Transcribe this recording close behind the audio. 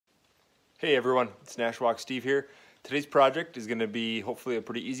Hey everyone, it's Nashwauk Steve here. Today's project is going to be hopefully a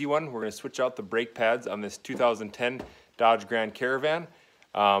pretty easy one. We're going to switch out the brake pads on this 2010 Dodge Grand Caravan.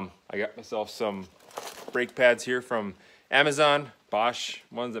 I got myself some brake pads here from Amazon, Bosch,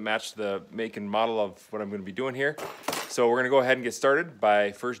 ones that match the make and model of what I'm going to be doing here. So we're going to go ahead and get started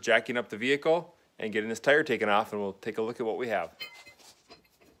by first jacking up the vehicle and getting this tire taken off, and we'll take a look at what we have.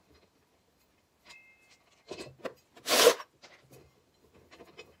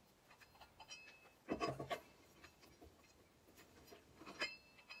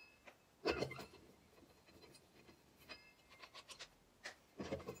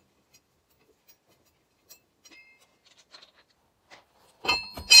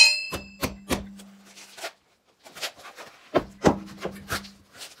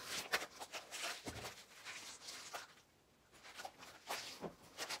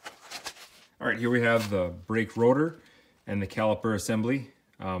 All right, here we have the brake rotor and the caliper assembly.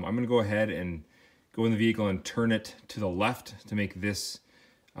 I'm going to go ahead and go in the vehicle and turn it to the left to make this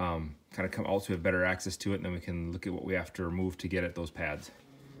kind of come out so we have better access to it, and then we can look at what we have to remove to get at those pads.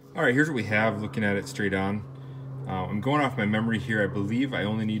 All right, here's what we have looking at it straight on. I'm going off my memory here. I believe I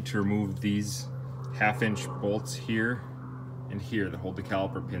only need to remove these 1/2-inch bolts here and here that hold the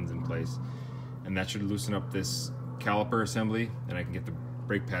caliper pins in place, and that should loosen up this caliper assembly, and I can get the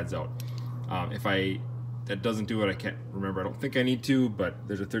brake pads out. If that doesn't do it, I can't remember. I don't think I need to, but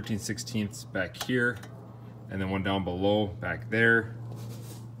there's a 13/16 back here, and then one down below back there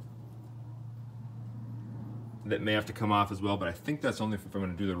that may have to come off as well, but I think that's only if I'm going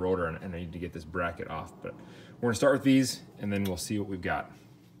to do the rotor and I need to get this bracket off. But we're going to start with these, and then we'll see what we've got.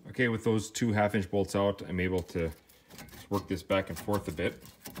 Okay, with those two 1/2-inch bolts out, I'm able to work this back and forth a bit.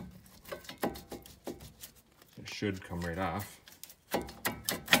 It should come right off.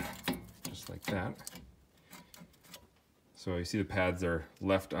 Like that. So you see the pads are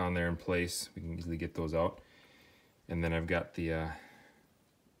left on there in place. We can easily get those out. And then I've got the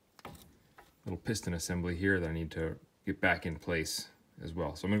little piston assembly here that I need to get back in place as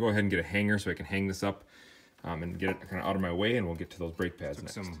well. So I'm gonna go ahead and get a hanger so I can hang this up and get it kind of out of my way, and we'll get to those brake pads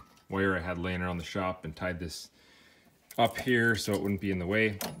next. Some wire I had laying around the shop and tied this up here so it wouldn't be in the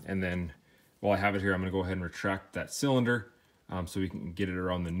way. And then while I have it here, I'm gonna go ahead and retract that cylinder so we can get it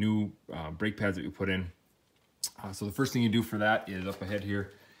around the new brake pads that we put in. So the first thing you do for that is up ahead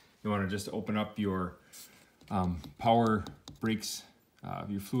here, you want to just open up your power brakes,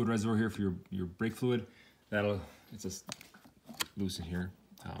 your fluid reservoir here for your brake fluid. It's just loose in here.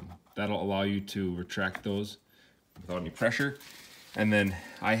 That'll allow you to retract those without any pressure. And then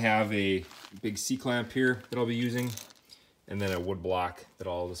I have a big C-clamp here that I'll be using, and then a wood block that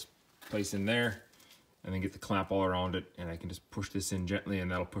I'll just place in there, and then get the clamp all around it, and I can just push this in gently, and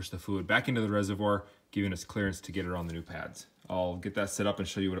that'll push the fluid back into the reservoir, giving us clearance to get it on the new pads. I'll get that set up and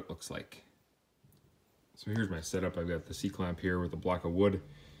show you what it looks like. So here's my setup. I've got the C-clamp here with a block of wood,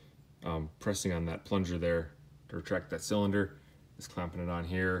 pressing on that plunger there to retract that cylinder, just clamping it on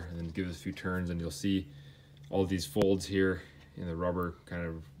here, and then give it a few turns, and you'll see all of these folds here in the rubber kind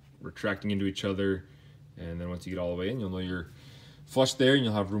of retracting into each other, and then once you get all the way in, you'll know you're flush there, and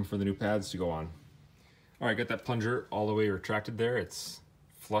you'll have room for the new pads to go on. All right, got that plunger all the way retracted there. It's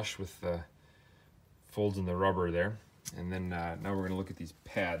flush with the folds in the rubber there. And then now we're gonna look at these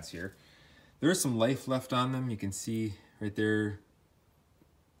pads here. There is some life left on them. You can see right there,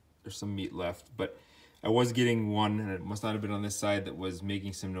 there's some meat left, but I was getting one, and it must not have been on this side, that was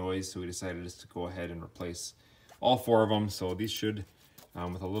making some noise, so we decided just to go ahead and replace all 4 of them. So these should,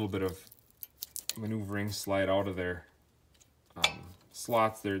 with a little bit of maneuvering, slide out of their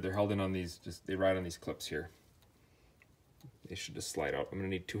slots. They're held in on these, they ride on these clips here. They should just slide out. I'm gonna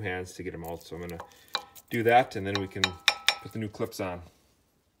need 2 hands to get them out, so I'm gonna do that, and then we can put the new clips on.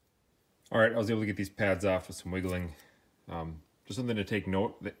 All right, I was able to get these pads off with some wiggling. Just something to take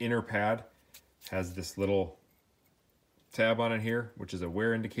note, the inner pad has this little tab on it here, which is a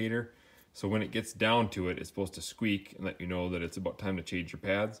wear indicator. So when it gets down to it, it's supposed to squeak and let you know that it's about time to change your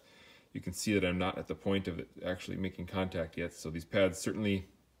pads. You can see that I'm not at the point of it actually making contact yet. So these pads certainly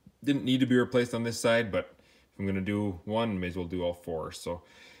didn't need to be replaced on this side, but if I'm gonna do one, may as well do all 4. So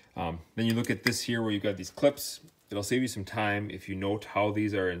then you look at this here where you've got these clips. It'll save you some time if you note how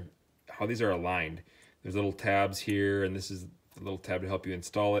these are aligned. There's little tabs here, and this is a little tab to help you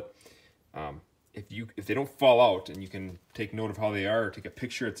install it. If they don't fall out, and you can take note of how they are or take a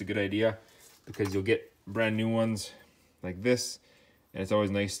picture, it's a good idea, because you'll get brand new ones like this. And it's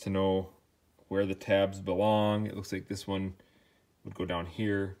always nice to know where the tabs belong. It looks like this one would go down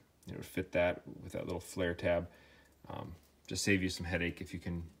here. It would fit that with that little flare tab. Just save you some headache if you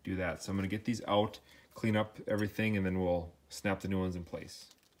can do that. So I'm going to get these out, clean up everything, and then we'll snap the new ones in place.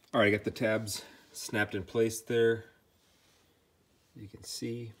 All right, I got the tabs snapped in place there. You can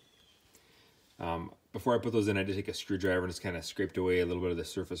see. Before I put those in, I did take a screwdriver and just kind of scraped away a little bit of the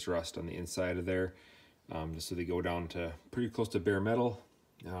surface rust on the inside of there, just so they go down to pretty close to bare metal.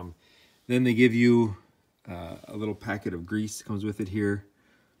 Then they give you a little packet of grease, comes with it here.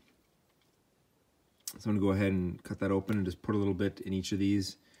 So I'm gonna go ahead and cut that open and just put a little bit in each of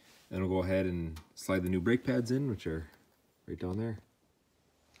these. Then we'll go ahead and slide the new brake pads in, which are right down there.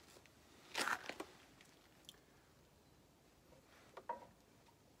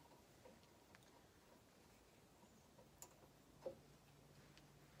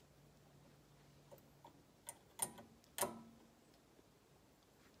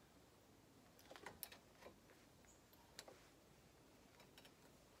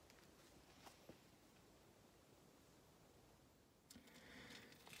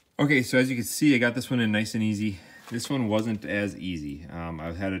 Okay, so as you can see, I got this one in nice and easy. This one wasn't as easy.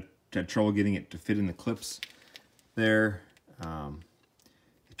 I've had trouble getting it to fit in the clips there. I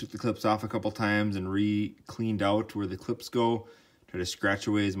took the clips off a couple times and re-cleaned out where the clips go. Tried to scratch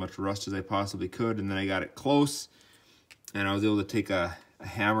away as much rust as I possibly could, and then I got it close, and I was able to take a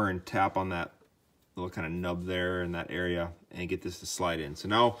hammer and tap on that little kind of nub there in that area and get this to slide in. So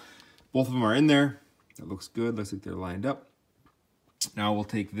now both of them are in there. That looks good. Looks like they're lined up. Now we'll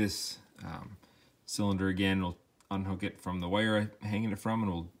take this cylinder again, we'll unhook it from the wire I'm hanging it from,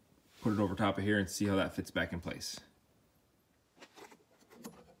 and we'll put it over top of here and see how that fits back in place.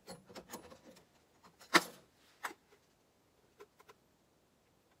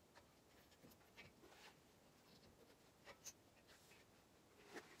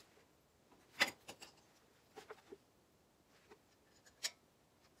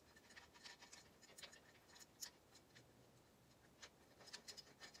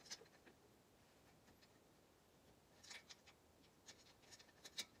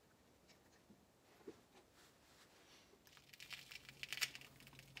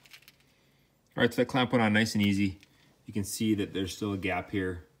 All right, so that clamp went on nice and easy. You can see that there's still a gap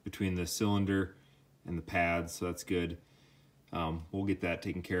here between the cylinder and the pads, so that's good. We'll get that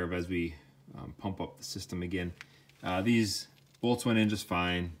taken care of as we pump up the system again. These bolts went in just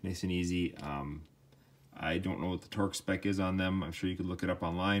fine, nice and easy. I don't know what the torque spec is on them. I'm sure you could look it up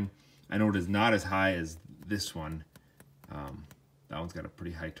online. I know it is not as high as this one. That one's got a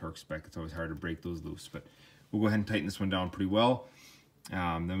pretty high torque spec. It's always hard to break those loose, but we'll go ahead and tighten this one down pretty well.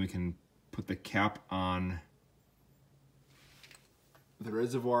 Then we can put the cap on the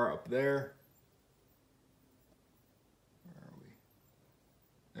reservoir up there. Where are we?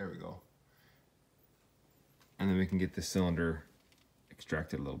 There we go. And then we can get the cylinder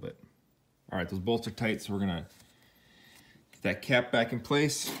extracted a little bit. All right, those bolts are tight, so we're gonna get that cap back in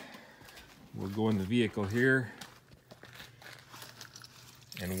place. We'll go in the vehicle here.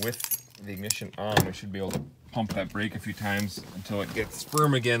 And with the ignition on, we should be able to pump that brake a few times until it gets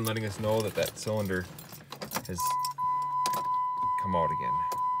firm again, letting us know that that cylinder has come out again.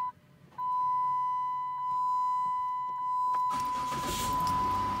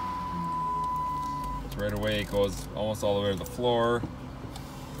 So right away it goes almost all the way to the floor.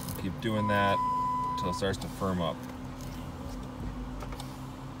 Keep doing that until it starts to firm up.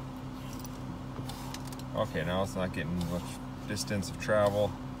 Okay, now it's not getting much distance of travel.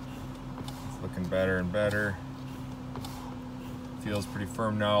 Looking better and better. Feels pretty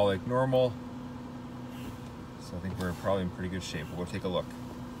firm now, like normal. So I think we're probably in pretty good shape. We'll go take a look.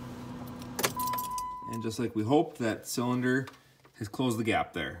 And just like we hoped, that cylinder has closed the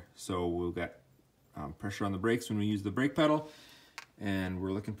gap there. So we've got pressure on the brakes when we use the brake pedal, and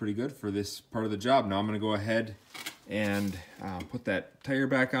we're looking pretty good for this part of the job. Now I'm gonna go ahead and put that tire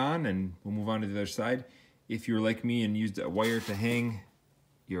back on, and we'll move on to the other side. If you're like me and used a wire to hang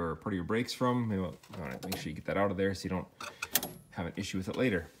your part of your brakes from, maybe make sure you get that out of there so you don't have an issue with it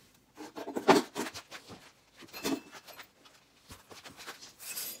later.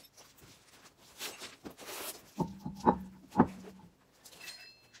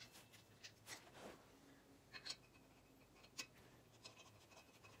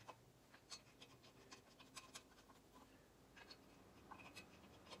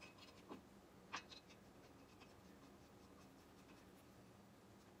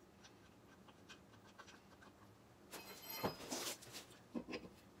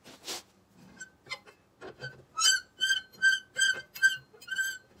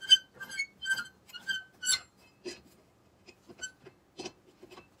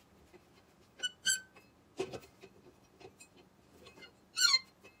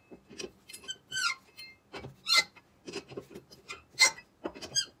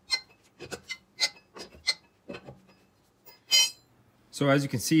 So as you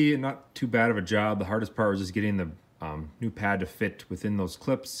can see, not too bad of a job. The hardest part was just getting the new pad to fit within those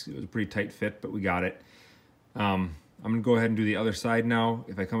clips. It was a pretty tight fit, but we got it. I'm gonna go ahead and do the other side now.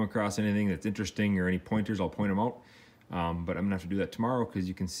 If I come across anything that's interesting or any pointers, I'll point them out. But I'm gonna have to do that tomorrow because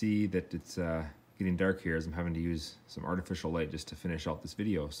you can see that it's getting dark here as I'm having to use some artificial light just to finish out this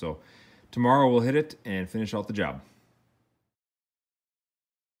video. So tomorrow we'll hit it and finish out the job.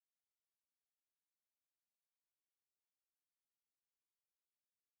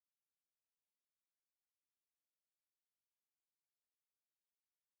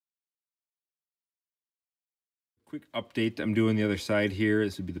 Quick update, I'm doing the other side here.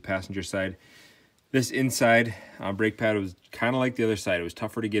 This would be the passenger side. This inside brake pad was kind of like the other side. It was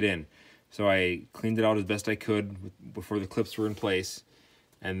tougher to get in. So I cleaned it out as best I could before the clips were in place.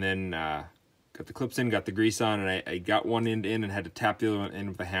 And then got the clips in, got the grease on, and I got one end in and had to tap the other one in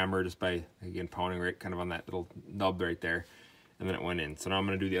with a hammer just by, again, pounding right kind of on that little nub right there. And then it went in. So now I'm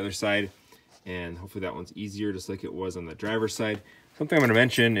going to do the other side. And hopefully that one's easier, just like it was on the driver's side. Something I'm going to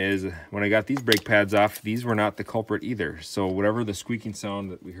mention is when I got these brake pads off, these were not the culprit either. So whatever the squeaking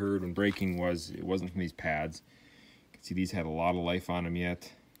sound that we heard when braking was, it wasn't from these pads. You can see these had a lot of life on them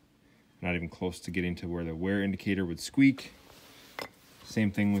yet. Not even close to getting to where the wear indicator would squeak.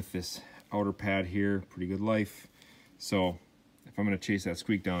 Same thing with this outer pad here, pretty good life. So if I'm going to chase that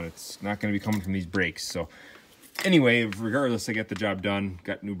squeak down, it's not going to be coming from these brakes. So anyway, regardless, I got the job done,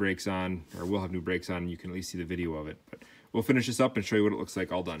 got new brakes on, or we'll have new brakes on, and you can at least see the video of it. But we'll finish this up and show you what it looks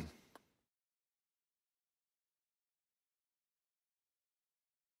like all done.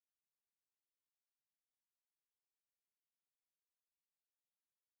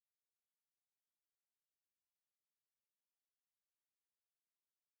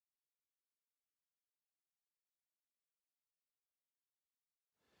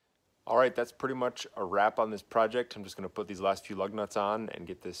 All right, that's pretty much a wrap on this project. I'm just going to put these last few lug nuts on and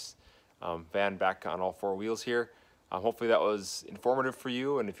get this van back on all four wheels here. Hopefully that was informative for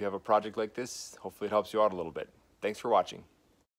you, and if you have a project like this, hopefully it helps you out a little bit. Thanks for watching.